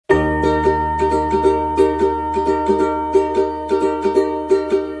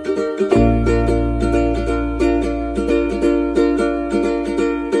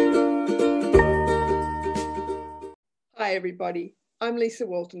everybody. I'm Lisa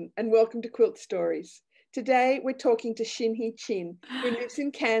Walton and welcome to Quilt Stories. Today we're talking to Shin-hee Chin, who lives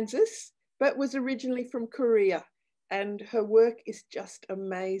in Kansas but was originally from Korea, and her work is just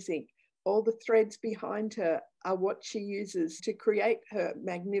amazing. All the threads behind her are what she uses to create her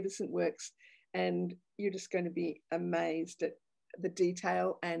magnificent works, and you're just going to be amazed at the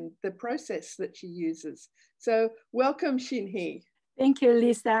detail and the process that she uses. So welcome, Shin-hee. Thank you,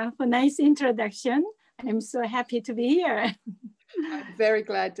 Lisa, for a nice introduction. I'm so happy to be here. I'm very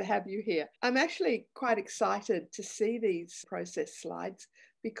glad to have you here. I'm actually quite excited to see these process slides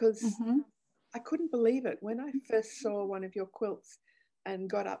because I couldn't believe it. When I first saw one of your quilts and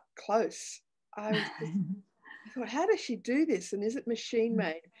got up close, I thought, how does she do this? And is it machine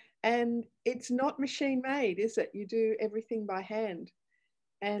made? And it's not machine made, is it? You do everything by hand.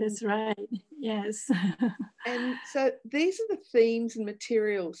 And that's right, yes. And so these are the themes and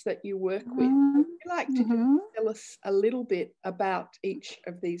materials that you work with. Would you like to tell us a little bit about each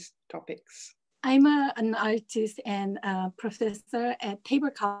of these topics? I'm an artist and a professor at Tabor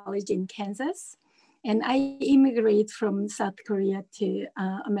College in Kansas. And I immigrated from South Korea to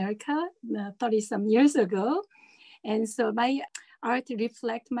America 30-some years ago. And so my art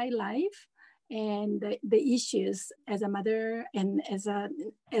reflects my life and the issues as a mother and as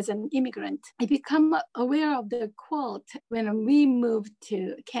an immigrant. I become aware of the quilt when we moved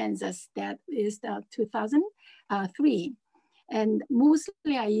to Kansas. That is 2003. And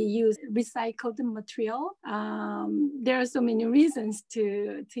mostly I use recycled material. There are so many reasons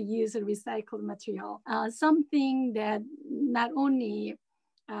to use a recycled material. Something that not only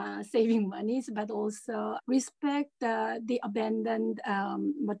saving monies, but also respect the abandoned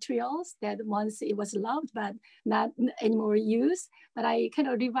materials that once it was loved, but not anymore used. But I kind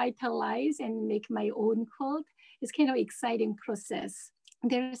of revitalize and make my own quilt. It's kind of exciting process.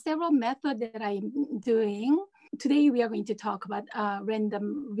 There are several methods that I'm doing. Today we are going to talk about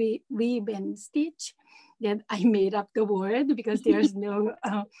random weave and stitch that I made up the word because there's no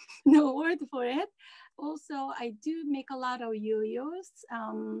word for it. Also, I do make a lot of yo-yos.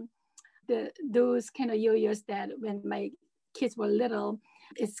 Those kind of yo-yos that when my kids were little,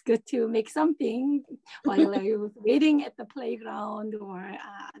 it's good to make something while I was waiting at the playground or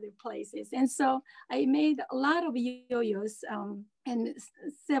other places. And so I made a lot of yo-yos. And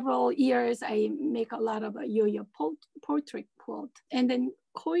several years, I make a lot of yo-yo portrait quilt. And then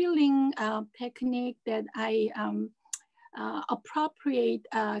coiling technique that I appropriate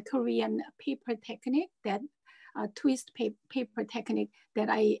Korean paper technique, that twist paper technique that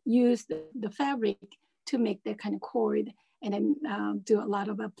I use the fabric to make that kind of cord, and then do a lot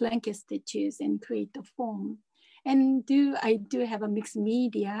of blanket stitches and create the foam. And I do have a mixed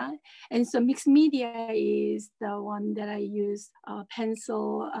media. And so mixed media is the one that I use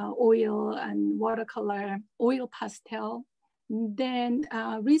pencil, oil, and watercolor, oil pastel. Then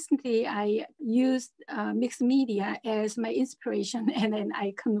recently I used mixed media as my inspiration, and then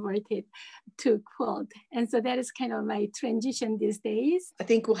I converted to quilt. And so that is kind of my transition these days. I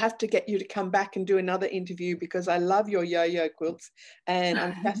think we'll have to get you to come back and do another interview because I love your yo-yo quilts and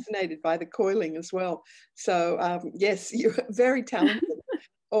I'm fascinated by the coiling as well. So yes, you're very talented.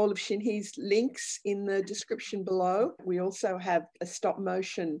 All of Shin-hee's links in the description below. We also have a stop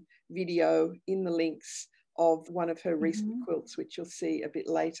motion video in the links of one of her recent quilts, which you'll see a bit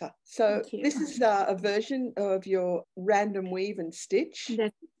later. So this is a version of your random weave and stitch.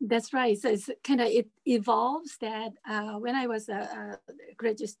 That's right. So it's kind of, it evolves that when I was a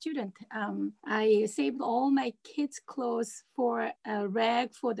graduate student, I saved all my kids' clothes for a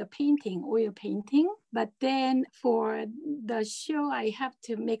rag for the painting, oil painting. But then for the show, I have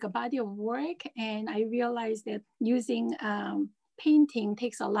to make a body of work. And I realized that using painting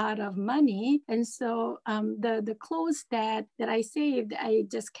takes a lot of money. And so the clothes that I saved, I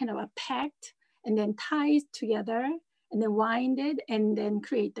just kind of packed and then tied together and then winded and then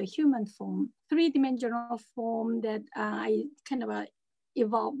create the human foam, three-dimensional foam that I kind of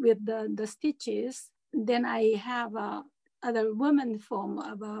evolved with the stitches. Then I have other woman foam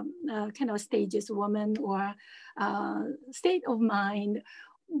of a kind of stages woman or state of mind.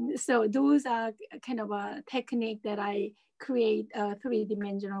 So those are kind of a technique that I create a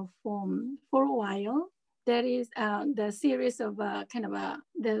three-dimensional foam for a while. That is the series of kind of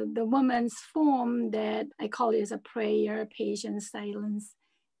the woman's form that I call it as a prayer, patience, silence,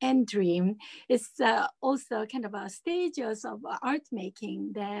 and dream. It's also kind of a stages of art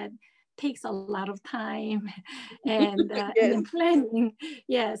making that takes a lot of time and, yes. and planning.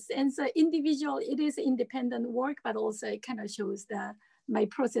 Yes, and so individual, it is independent work, but also it kind of shows my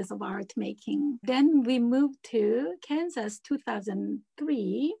process of art making. Then we moved to Kansas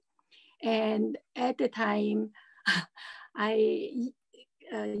 2003. And at the time, I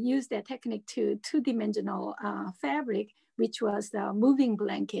used that technique to two-dimensional fabric, which was the moving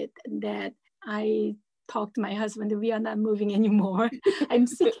blanket that I talked to my husband, we are not moving anymore. I'm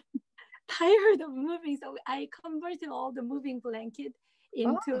sick, tired of moving. So I converted all the moving blanket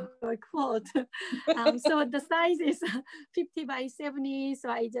into a quilt. So the size is 50 by 70. So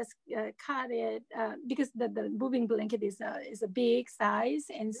I just cut it because the moving blanket is a big size.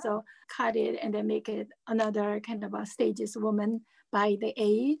 And so cut it and then make it another kind of a stages woman by the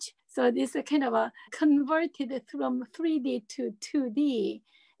age. So this is kind of a converted from 3D to 2D.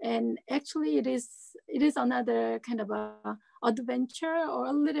 And actually it is another kind of a adventure or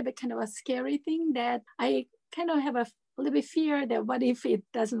a little bit kind of a scary thing that I kind of have a little bit fear that what if it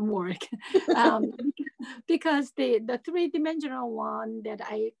doesn't work? Because the three-dimensional one that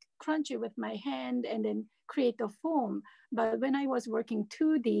I crunch it with my hand and then create the foam. But when I was working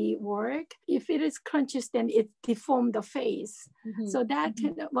 2D work, if it is crunches, then it deformed the face. Mm-hmm. So that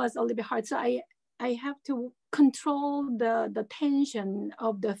was a little bit hard. So I have to control the tension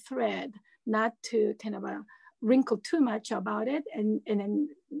of the thread, not to kind of wrinkle too much about it, and then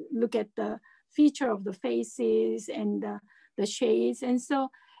look at the feature of the faces and the shades. And so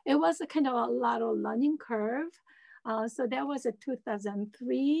it was a kind of a lot of learning curve. So that was a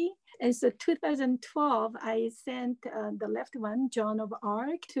 2003. And so 2012, I sent the left one, Joan of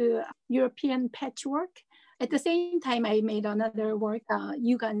Arc, to European Patchwork. At the same time, I made another work,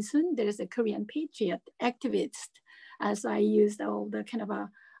 Yu Gan-sun, there's a Korean patriot activist. So I used all the kind of a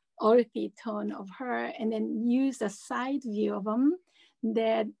earthy tone of her and then used a side view of them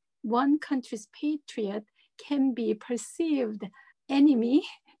that one country's patriot can be perceived enemy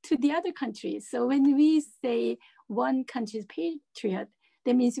to the other countries. So when we say one country's patriot,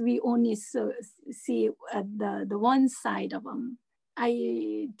 that means we only see the one side of them.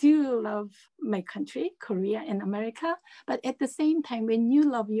 I do love my country, Korea and America, but at the same time, when you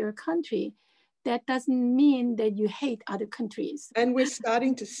love your country, that doesn't mean that you hate other countries. And we're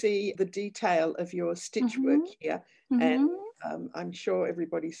starting to see the detail of your stitch work here. And I'm sure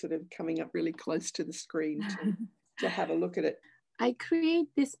everybody's sort of coming up really close to the screen to have a look at it. I create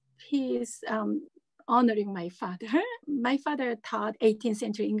this piece honoring my father. My father taught 18th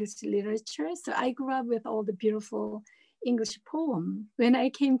century English literature, so I grew up with all the beautiful English poem. When I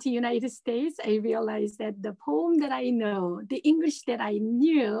came to United States, I realized that the poem that I know, the English that I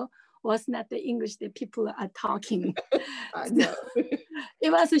knew, was not the English that people are talking. I know.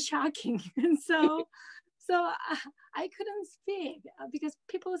 It was shocking. And so I couldn't speak because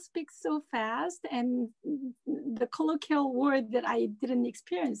people speak so fast and the colloquial word that I didn't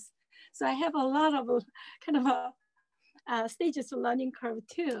experience. So I have a lot of kind of a stages of learning curve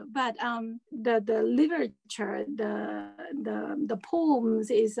too. But the literature, the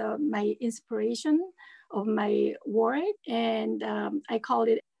poems is my inspiration of my work. And I call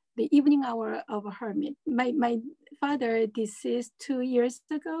it The Evening Hour of a Hermit. My father deceased 2 years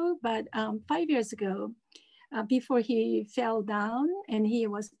ago, but 5 years ago, before he fell down and he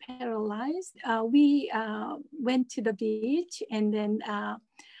was paralyzed, we went to the beach and then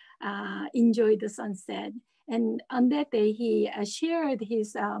enjoyed the sunset. And on that day, he shared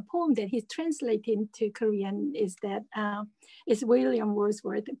his poem that he translated into Korean. Is William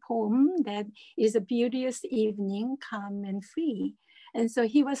Wordsworth poem that is a beauteous evening, calm and free. And so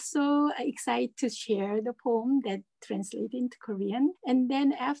he was so excited to share the poem that translated into Korean. And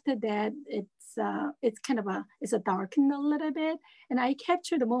then after that, it's kind of it's darkened a little bit. And I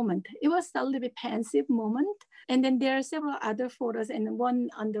captured the moment. It was a little bit pensive moment. And then there are several other photos. And one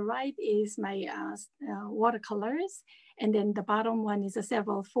on the right is my watercolors. And then the bottom one is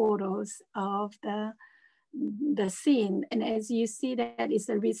several photos of the scene. And as you see, that is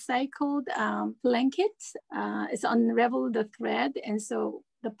a recycled blanket. It's unraveled the thread. And so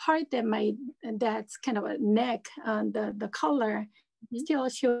the part that's kind of a neck, the color still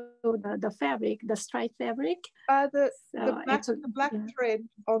show the fabric, the striped fabric. The black thread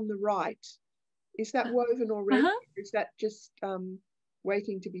on the right, is that woven already? Or is that just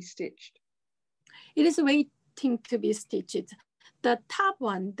waiting to be stitched? It is waiting to be stitched. The top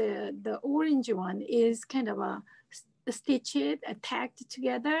one, the orange one, is kind of a stitched, tacked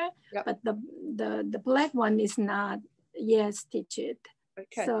together, but the black one is not yet stitched.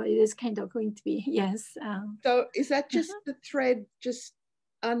 Okay. So it is kind of going to be, yes. So is that just the thread just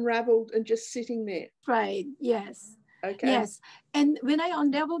unraveled and just sitting there? Right, yes. Okay. Yes, and when I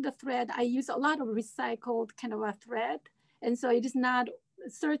unravel the thread, I use a lot of recycled kind of a thread. And so it is not a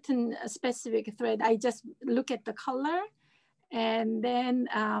certain specific thread. I just look at the color. And then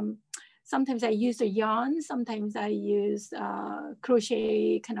sometimes I use a yarn, sometimes I use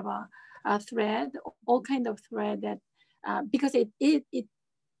crochet kind of a thread, all kind of thread that because it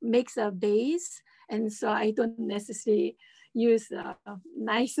makes a base. And so I don't necessarily use a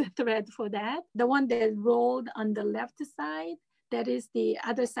nice thread for that. The one that rolled on the left side, that is the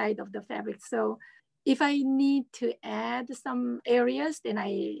other side of the fabric. So if I need to add some areas, then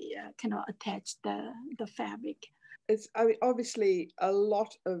I kind of attach the fabric. It's obviously a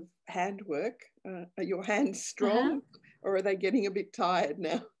lot of handwork. Are your hands strong, or are they getting a bit tired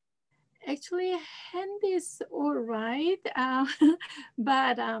now? Actually, hand is all right,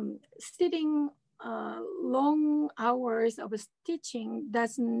 but sitting long hours of stitching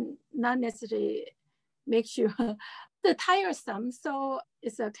doesn't not necessarily makes you tiresome. So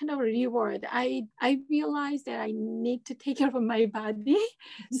it's a kind of a reward. I realized that I need to take care of my body.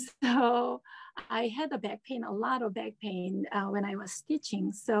 So I had a back pain, a lot of back pain when I was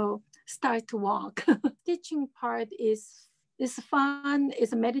stitching. So start to walk. Stitching part is fun,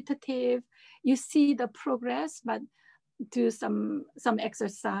 it's meditative. You see the progress, but do some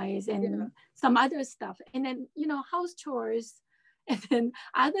exercise and some other stuff. And then, house chores and then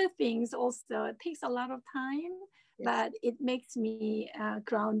other things also. It takes a lot of time, but it makes me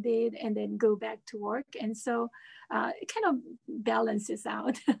grounded and then go back to work. And so it kind of balances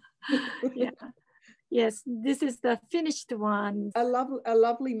out. Yeah. Yes, this is the finished one. A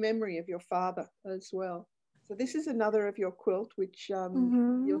lovely memory of your father as well. So this is another of your quilt, which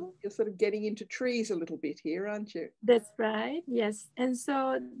you're sort of getting into trees a little bit here, aren't you? That's right. Yes. And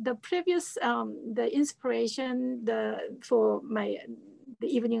so the previous, the inspiration, for the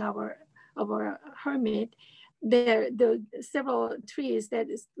evening hour of our hermit, the several trees that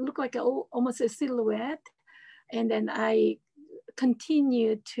look like almost a silhouette, and then I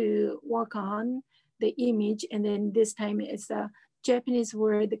continue to work on the image, and then this time it's a Japanese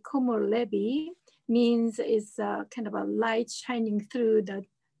word, komorebi, means it's kind of a light shining through the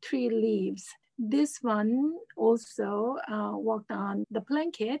tree leaves. This one also worked on the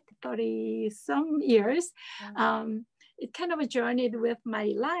blanket 30 some years. It kind of journeyed with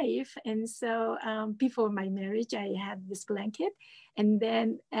my life. And so before my marriage, I had this blanket. And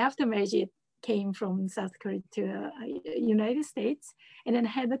then after marriage, it came from South Korea to United States, and then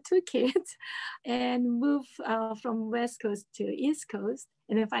had the 2 kids and moved from West Coast to East Coast,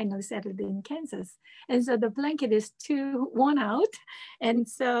 and then finally settled in Kansas. And so the blanket is too worn out. And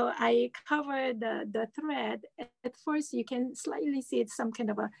so I covered the thread. At first, you can slightly see it's some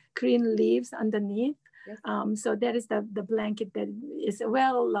kind of a green leaves underneath. So that is the blanket that is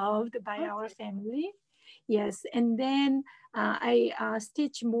well loved by our family. Yes, and then I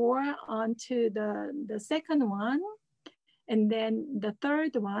stitch more onto the second one, and then the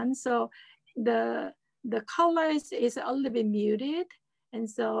third one. So the colors is a little bit muted, and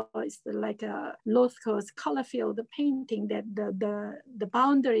so it's like a Rothko's color field painting that the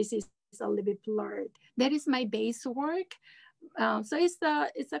boundaries is a little bit blurred. That is my base work. So it's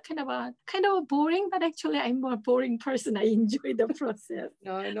a kind of boring, but actually I'm a boring person. I enjoy the process.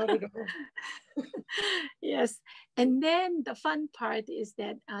 No, not at all. Yes, and then the fun part is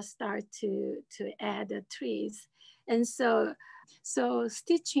that I start to add the trees, and so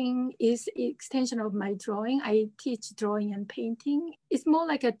stitching is an extension of my drawing. I teach drawing and painting. It's more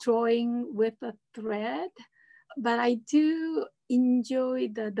like a drawing with a thread, but I do enjoy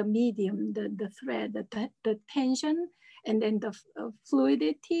the medium, the thread, the tension, and then the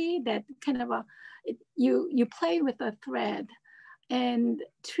fluidity that kind of you play with a thread. And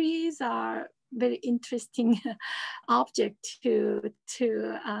trees are very interesting object to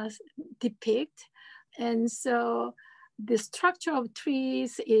depict. And so the structure of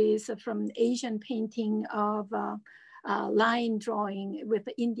trees is from Asian painting of line drawing with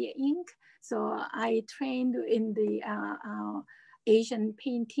India ink. So I trained in the Asian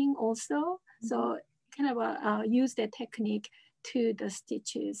painting also. So kind of use that technique to the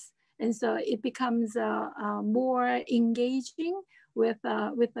stitches. And so it becomes more engaging with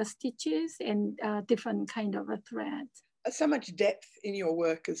the stitches and different kind of a thread. So much depth in your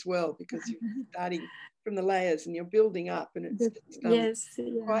work as well, because you're starting from the layers and you're building up, and it's just,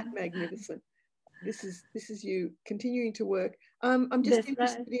 quite magnificent. This is you continuing to work. I'm just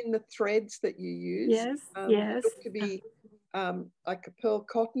interested in the threads that you use. Yes, yes. Look to be like a pearl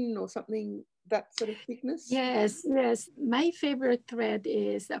cotton or something, that sort of thickness. Yes, yes. My favorite thread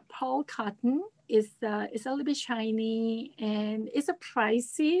is a pearl cotton. It's a little bit shiny and it's a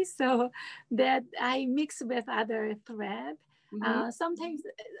pricey, so that I mix with other thread. Sometimes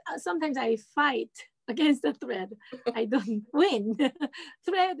I fight against the thread. I don't win.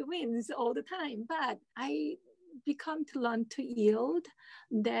 Thread wins all the time, but I become to learn to yield,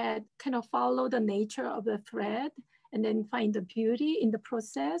 that kind of follow the nature of the thread and then find the beauty in the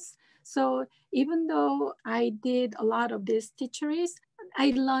process. So even though I did a lot of these stitcheries,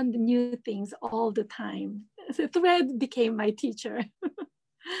 I learned new things all the time. The thread became my teacher.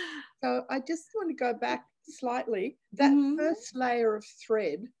 So I just want to go back slightly. That first layer of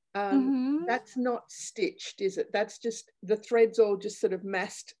thread, that's not stitched, is it? That's just the threads all just sort of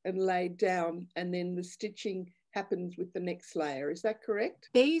massed and laid down, and then the stitching happens with the next layer. Is that correct?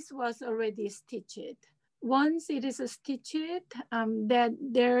 Base was already stitched. Once it is stitched, that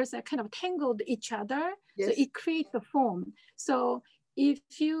there's a kind of tangled each other, so it creates the foam. So if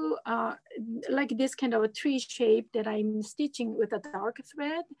you like this kind of a tree shape that I'm stitching with a dark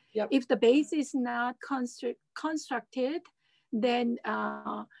thread, if the base is not constructed, then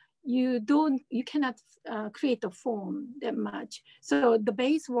you cannot create the foam that much. So the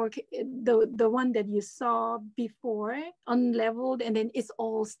base work, the one that you saw before, unleveled, and then it's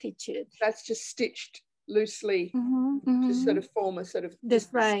all stitched. That's just stitched loosely to sort of form a sort of. That's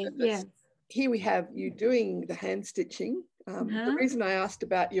right. Yes. Here we have you doing the hand stitching. The reason I asked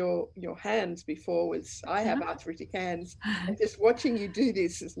about your hands before was I have arthritic hands, and just watching you do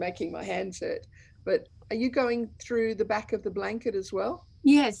this is making my hands hurt. But are you going through the back of the blanket as well?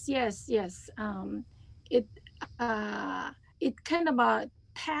 Yes. It kind of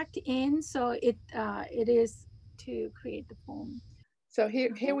packed in, so it is to create the foam. So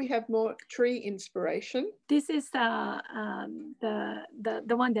here we have more tree inspiration. This is the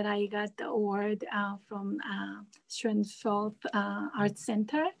one that I got the award from Schoenfeld Art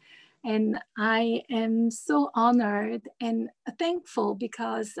Center. And I am so honored and thankful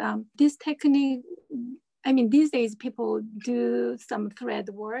because this technique, I mean, these days people do some thread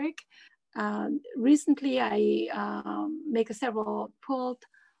work. Recently, I make several quilt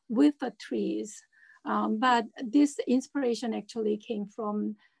with the trees. But this inspiration actually came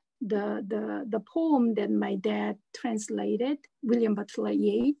from the poem that my dad translated, William Butler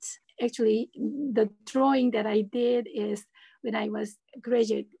Yeats. Actually, the drawing that I did is when I was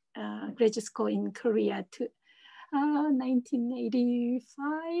graduate school in Korea,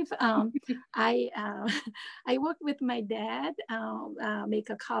 1985. I worked with my dad, make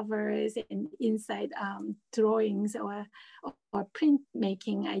covers and inside drawings or print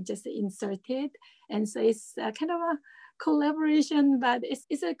making. I just inserted, and so it's kind of a collaboration, but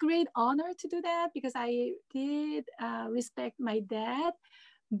it's a great honor to do that because I did respect my dad,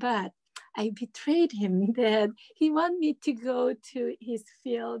 but I betrayed him that he wanted me to go to his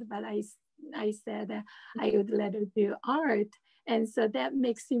field, but I said I would let her do art. And so that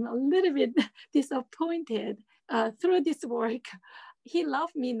makes him a little bit disappointed. Through this work, he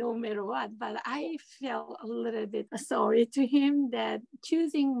loved me no matter what, but I felt a little bit sorry to him that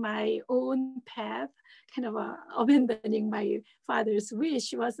choosing my own path, kind of abandoning my father's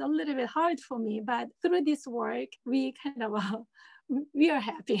wish, was a little bit hard for me. But through this work, we kind of we are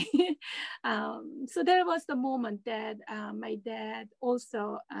happy. So there was the moment that my dad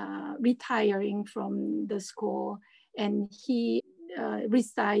also retiring from the school, and he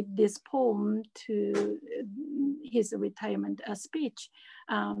recite this poem to his retirement speech,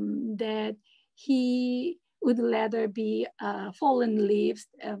 that he would later be fallen leaves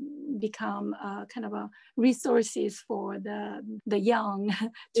become kind of a resources for the young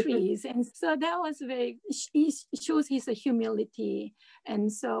trees. And so that was very, he shows his humility.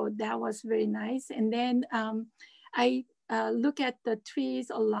 And so that was very nice. And then I look at the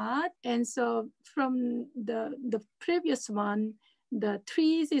trees a lot. And so from the previous one, the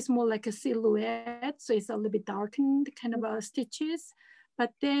trees is more like a silhouette. So it's a little bit darkened kind of stitches.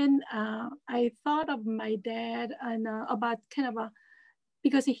 But then I thought of my dad and about kind of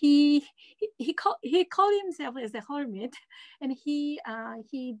because he called himself as a hermit, and he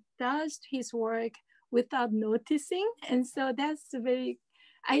does his work without noticing, and so that's very.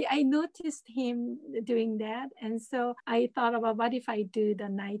 I noticed him doing that, and so I thought about what if I do the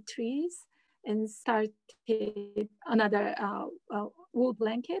night trees and started another wool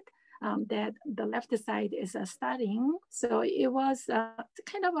blanket. That the left side is starting. So it was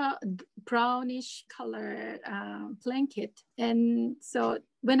kind of a brownish color blanket. And so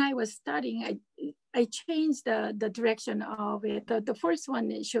when I was studying, I changed the direction of it. The first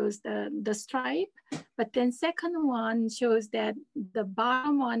one shows the stripe, but then second one shows that the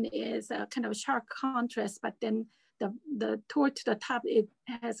bottom one is a kind of sharp contrast, but then the towards the top, it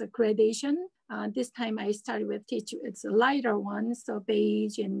has a gradation. This time I started with it's a lighter one, so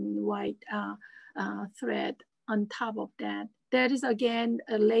beige and white thread on top of that. That is again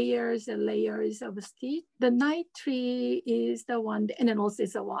layers and layers of stitch. The night tree is the one, and then also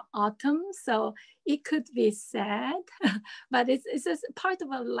it's autumn, so it could be sad, but it's just part of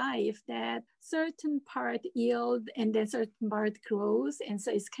a life that certain part yield and then certain part grows, and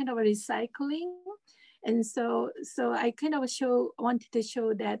so it's kind of a recycling. And so I kind of wanted to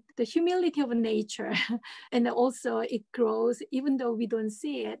show that the humility of nature, and also it grows, even though we don't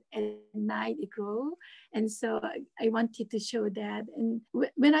see it at night, it grows. And so I wanted to show that. And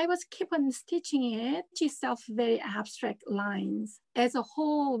when I was keep on stitching it, itself very abstract lines. As a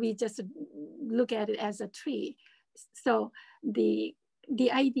whole, we just look at it as a tree. So the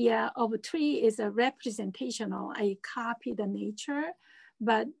idea of a tree is a representational. I copy the nature,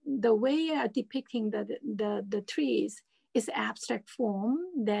 but the way depicting the trees is abstract form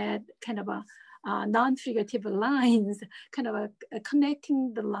that kind of a non-figurative lines, kind of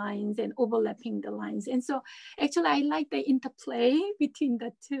connecting the lines and overlapping the lines. And so actually I like the interplay between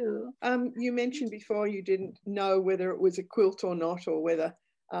the two. You mentioned before you didn't know whether it was a quilt or not, or whether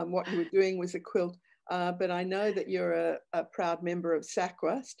what you were doing was a quilt. But I know that you're a proud member of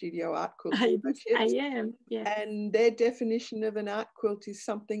SAQA, Studio Art Quilt. I am, yeah. And their definition of an art quilt is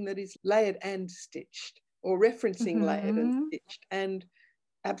something that is layered and stitched, or referencing layered and stitched. And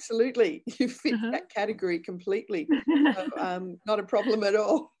absolutely, you fit that category completely. So, not a problem at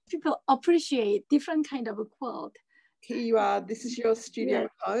all. People appreciate different kind of a quilt. Here you are. This is your studio at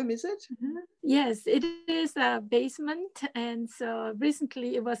home, is it? Yes, it is a basement, and so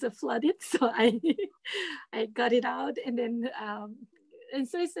recently it was flooded, so I got it out, and then and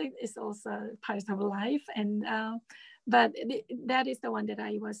so it's also part of life, and but that is the one that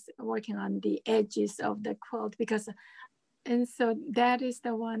I was working on the edges of the quilt, because, and so that is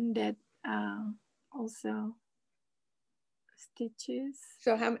the one that also stitches.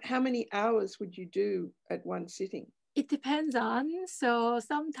 So how many hours would you do at one sitting? It depends on, so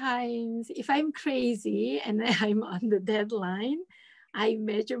sometimes if I'm crazy and I'm on the deadline, I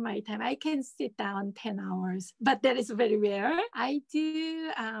measure my time. I can sit down 10 hours, but that is very rare. I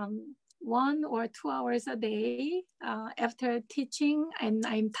do 1 or 2 hours a day after teaching, and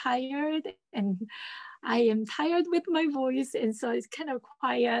I'm tired, and I am tired with my voice, and so it's kind of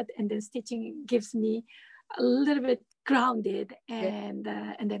quiet, and then stitching gives me a little bit grounded and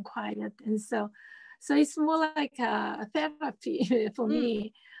then quiet, and so it's more like a therapy for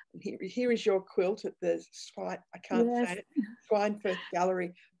me. Here is your quilt at the Swinefirth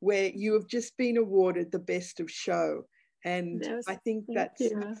Gallery, where you have just been awarded the Best of Show. And I think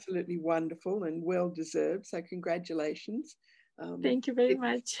that's absolutely wonderful and well deserved. So congratulations. Thank you very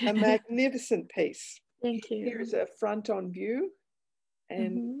much. A magnificent piece. Thank you. Here is a front on view.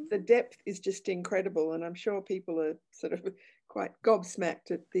 And the depth is just incredible. And I'm sure people are sort of quite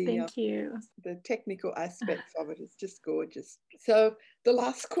gobsmacked at the technical aspects of it. It's just gorgeous. So the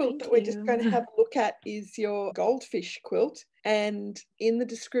last quilt that we're just going to have a look at is your goldfish quilt. And in the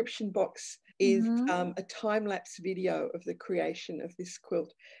description box is a time-lapse video of the creation of this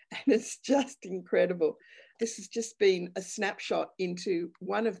quilt. And it's just incredible. This has just been a snapshot into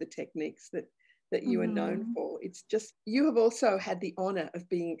one of the techniques that you are known for. It's just, you have also had the honor of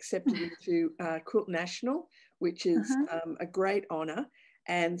being accepted into Quilt National, which is a great honor.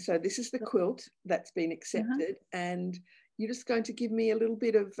 And so this is the quilt that's been accepted. And you're just going to give me a little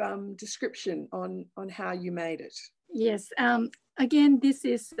bit of description on how you made it. Yes. Again, this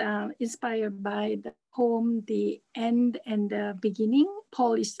is inspired by the poem, The End and the Beginning,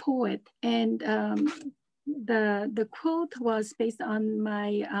 Polish poet. And the quilt was based on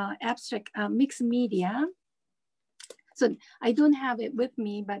my abstract mixed media. So I don't have it with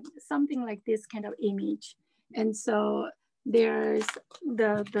me, but something like this kind of image. And so there's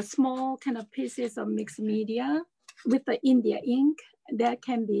the small kind of pieces of mixed media with the India ink that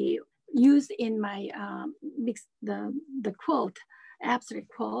can be used in my the quilt, abstract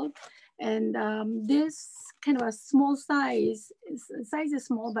quilt. And this kind of a small size is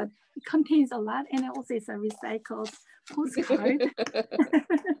small, but it contains a lot, and also it's a recycled postcard.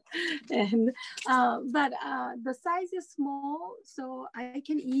 And but the size is small, so I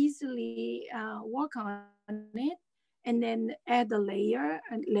can easily work on it and then add a layer.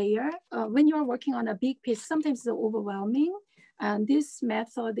 When you're working on a big piece, sometimes it's overwhelming. And this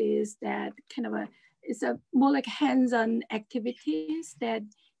method is that kind of it's a more like hands-on activities that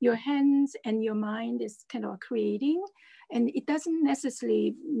your hands and your mind is kind of creating. And it doesn't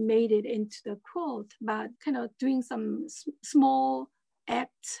necessarily made it into the quilt, but kind of doing some small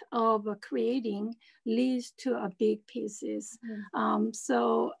acts of creating leads to a big pieces.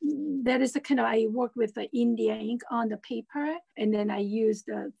 So that is the kind of, I work with the India ink on the paper, and then I use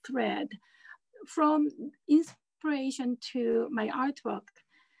the thread. From inspiration to my artwork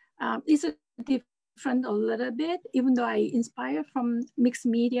is different a little bit, even though I inspire from mixed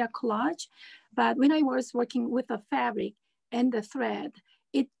media collage. But when I was working with the fabric and the thread,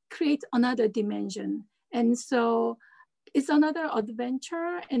 it creates another dimension. And so it's another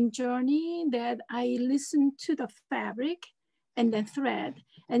adventure and journey that I listen to the fabric and then thread.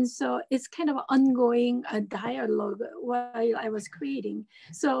 And so it's kind of an ongoing dialogue while I was creating.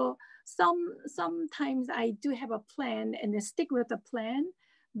 So sometimes I do have a plan and I stick with the plan,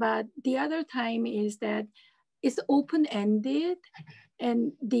 but the other time is that it's open-ended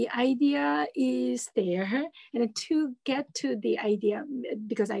and the idea is there. And to get to the idea,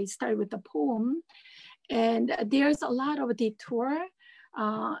 because I start with the poem, and there's a lot of detour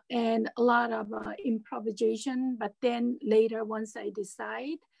and a lot of improvisation, but then later, once I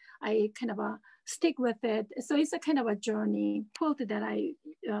decide, I kind of stick with it. So it's a kind of a journey. Quilt that I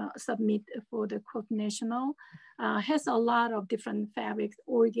submit for the Quilt National has a lot of different fabrics,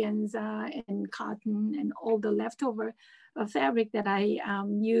 organza and cotton and all the leftover fabric that I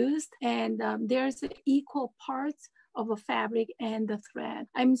used. And there's equal parts of a fabric and the thread.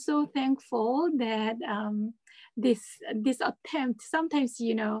 I'm so thankful that this attempt, sometimes,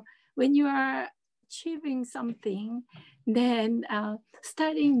 you know, when you are achieving something, then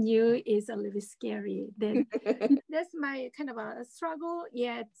starting new is a little scary. Then that's my kind of a struggle.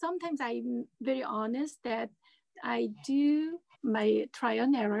 Yet sometimes I'm very honest that I do my trial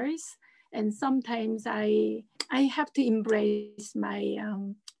and errors, and sometimes I have to embrace my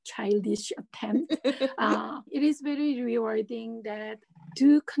childish attempt. It is very rewarding that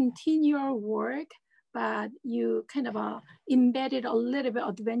to continue your work, but you kind of embedded a little bit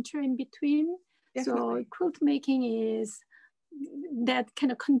adventure in between. Definitely. So quilt making is that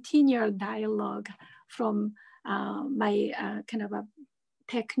kind of continual dialogue from my kind of a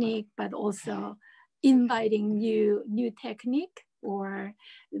technique, but also inviting new technique or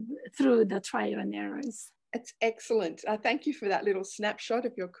through the trial and errors. It's excellent. Thank you for that little snapshot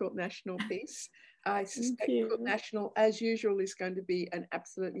of your Quilt National piece. I suspect Quilt National, as usual, is going to be an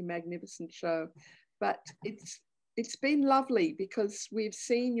absolutely magnificent show. But it's been lovely because we've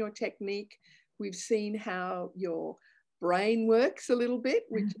seen your technique, we've seen how your brain works a little bit,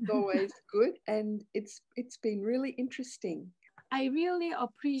 which is always good, and it's been really interesting. I really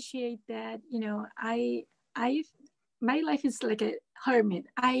appreciate that. You know, my life is like a hermit.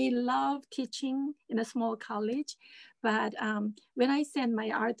 I love teaching in a small college, but when I send my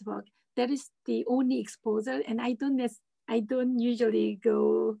artwork, that is the only exposure, and I don't usually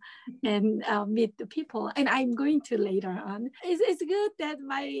go and meet the people, and I'm going to later on. It's good that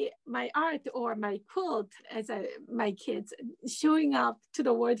my art or my quilt as my kids showing up to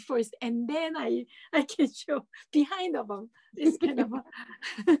the world first, and then I can show behind of them. It's kind of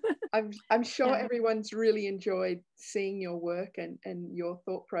I'm sure everyone's really enjoyed seeing your work and your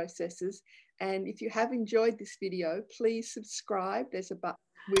thought processes. And if you have enjoyed this video, please subscribe. There's a button.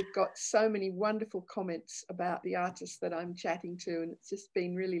 We've got so many wonderful comments about the artists that I'm chatting to, and it's just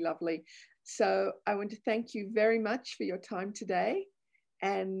been really lovely. So I want to thank you very much for your time today,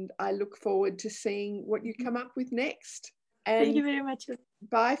 and I look forward to seeing what you come up with next. And thank you very much.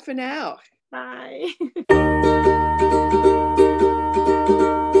 Bye for now. Bye.